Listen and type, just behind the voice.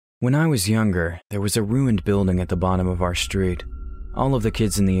When I was younger, there was a ruined building at the bottom of our street. All of the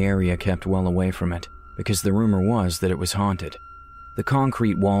kids in the area kept well away from it, because the rumor was that it was haunted. The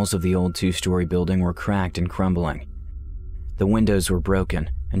concrete walls of the old two-story building were cracked and crumbling. The windows were broken,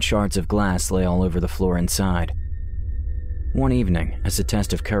 and shards of glass lay all over the floor inside. One evening, as a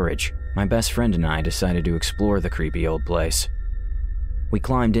test of courage, my best friend and I decided to explore the creepy old place. We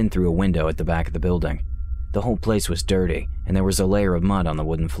climbed in through a window at the back of the building. The whole place was dirty, and there was a layer of mud on the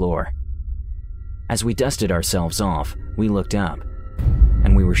wooden floor. As we dusted ourselves off, we looked up,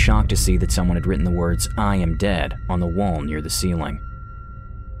 and we were shocked to see that someone had written the words, "I am dead," on the wall near the ceiling.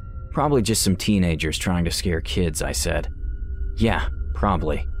 "Probably just some teenagers trying to scare kids," I said. "Yeah,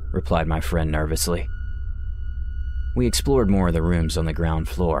 probably," replied my friend nervously. We explored more of the rooms on the ground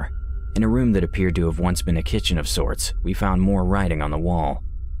floor. In a room that appeared to have once been a kitchen of sorts, we found more writing on the wall.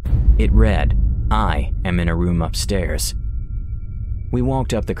 It read, "I am in a room upstairs." We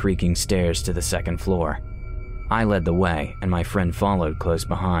walked up the creaking stairs to the second floor. I led the way, and my friend followed close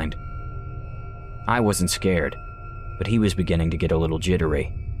behind. I wasn't scared, but he was beginning to get a little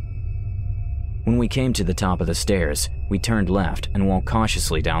jittery. When we came to the top of the stairs, we turned left and walked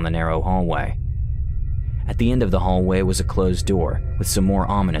cautiously down the narrow hallway. At the end of the hallway was a closed door with some more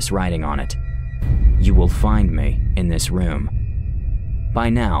ominous writing on it. "You will find me in this room." By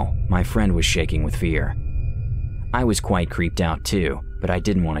now, my friend was shaking with fear. I was quite creeped out too, but I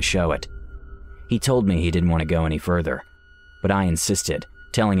didn't want to show it. He told me he didn't want to go any further, but I insisted,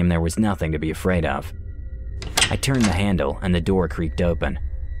 telling him there was nothing to be afraid of. I turned the handle and the door creaked open.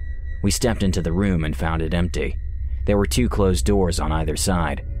 We stepped into the room and found it empty. There were two closed doors on either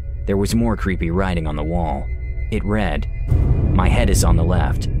side. There was more creepy writing on the wall. It read, "My head is on the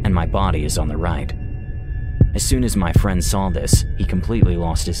left and my body is on the right." As soon as my friend saw this, he completely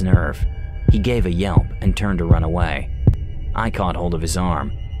lost his nerve. He gave a yelp and turned to run away. I caught hold of his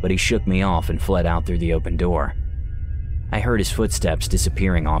arm, but he shook me off and fled out through the open door. I heard his footsteps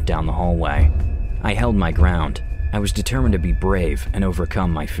disappearing off down the hallway. I held my ground. I was determined to be brave and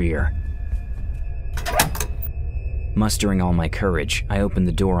overcome my fear. Mustering all my courage, I opened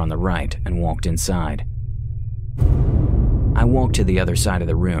the door on the right and walked inside. I walked to the other side of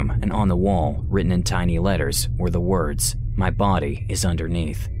the room, and on the wall, written in tiny letters, were the words, "My body is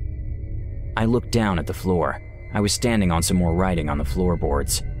underneath." I looked down at the floor. I was standing on some more writing on the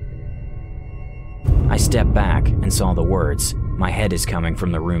floorboards. I stepped back and saw the words, "My head is coming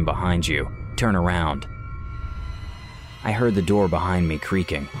from the room behind you. Turn around." I heard the door behind me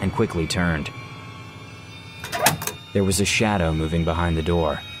creaking and quickly turned. There was a shadow moving behind the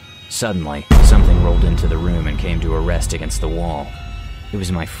door. Suddenly, something rolled into the room and came to a rest against the wall. It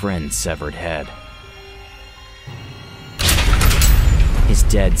was my friend's severed head. His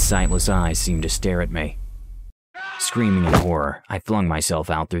dead, sightless eyes seemed to stare at me. Screaming in horror, I flung myself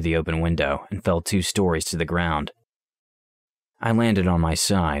out through the open window and fell 2 stories to the ground. I landed on my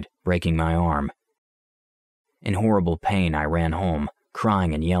side, breaking my arm. In horrible pain, I ran home,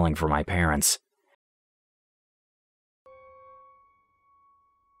 crying and yelling for my parents.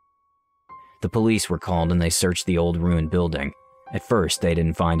 The police were called and they searched the old ruined building. At first, they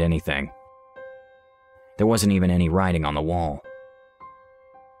didn't find anything. There wasn't even any writing on the wall.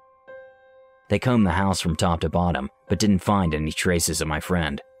 They combed the house from top to bottom, but didn't find any traces of my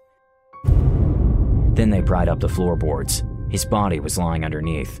friend. Then they pried up the floorboards. His body was lying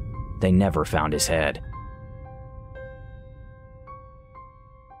underneath. They never found his head.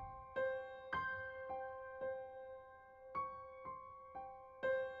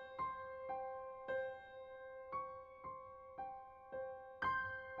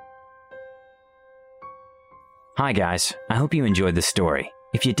 Hi guys, I hope you enjoyed this story.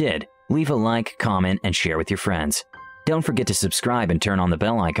 If you did, leave a like, comment, and share with your friends. Don't forget to subscribe and turn on the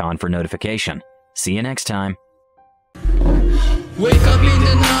bell icon for notification. See you next time. Wake up in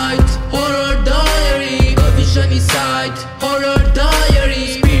the night, horror diary, a vision inside, horror diary,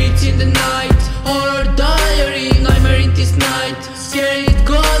 spirits in the night, horror diary, nightmare in this night, scary it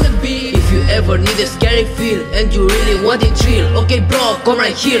gonna be. If you ever need a scary feel and you really want it real, okay bro, come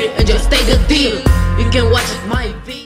right here and just take the deal. You can watch my video.